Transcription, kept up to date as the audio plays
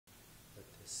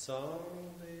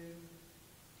song live.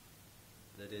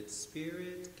 Let its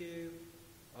spirit give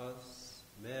us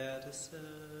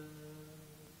medicine.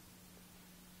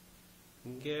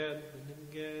 Again and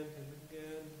again and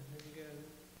again and again.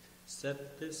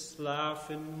 Set this life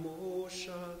in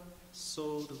motion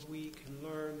so that we can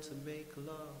learn to make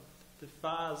love that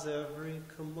defies every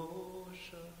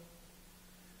commotion.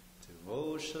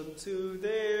 Devotion to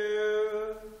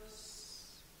theirs.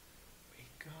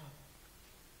 Wake up.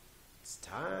 It's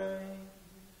time.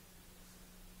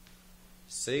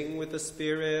 Sing with the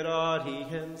spirit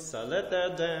audience. I let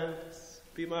their dance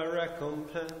be my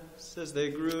recompense as they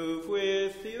groove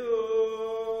with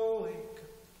you. Wake up.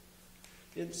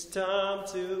 It's time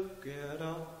to get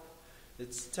up.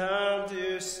 It's time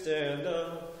to stand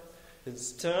up.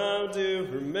 It's time to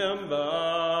remember.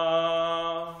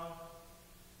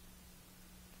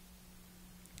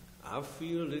 I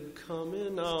feel it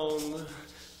coming on the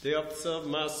depths of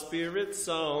my spirit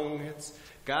song. It's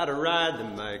got a ride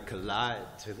that might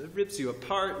collide till it rips you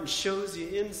apart and shows you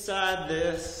inside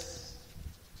this.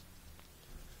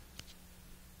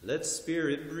 Let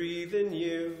spirit breathe in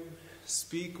you.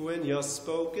 Speak when you're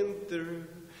spoken through.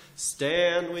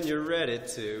 Stand when you're ready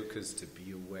to, 'cause to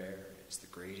be aware is the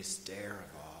greatest dare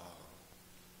of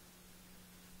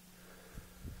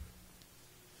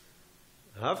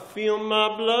all. I feel my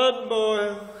blood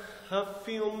boil. I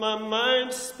feel my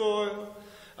mind spoil.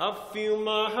 I feel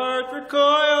my heart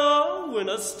recoil when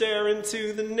I stare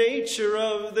into the nature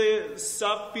of this.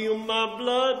 I feel my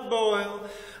blood boil.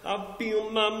 I feel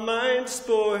my mind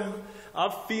spoil. I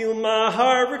feel my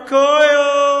heart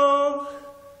recoil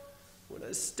when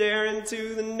I stare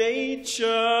into the nature.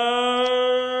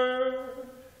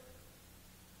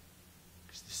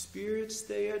 'Cause the spirits,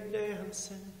 they are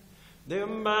dancing. Their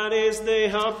bodies, they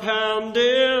are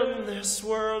pounding. Their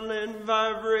swirling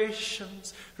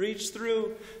vibrations reach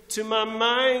through to my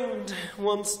mind.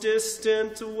 Once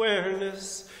distant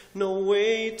awareness, no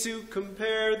way to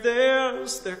compare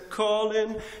theirs. They're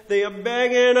calling, they are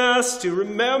begging us to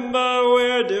remember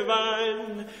we're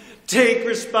divine. Take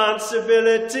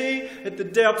responsibility at the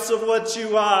depths of what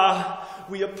you are.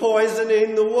 We are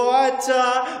poisoning the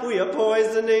water. We are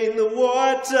poisoning the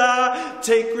water.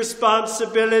 Take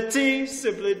responsibility.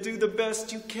 Simply do the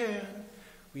best you can.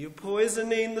 We are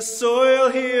poisoning the soil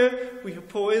here. We are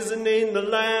poisoning the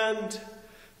land.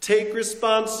 Take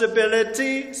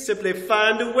responsibility. Simply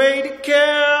find a way to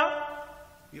care.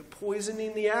 We are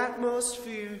poisoning the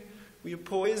atmosphere. We are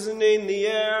poisoning the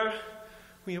air.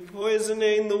 We are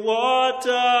poisoning the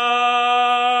water.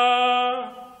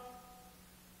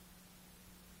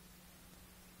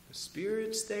 The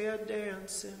spirits, they are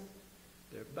dancing.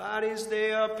 Their bodies,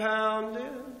 they are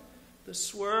pounding. The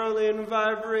swirling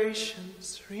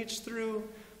vibrations reach through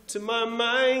to my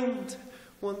mind.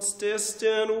 Once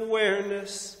distant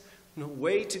awareness, no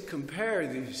way to compare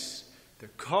these. They're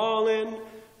calling,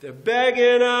 they're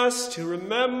begging us to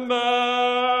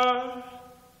remember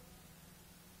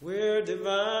we're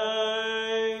divine.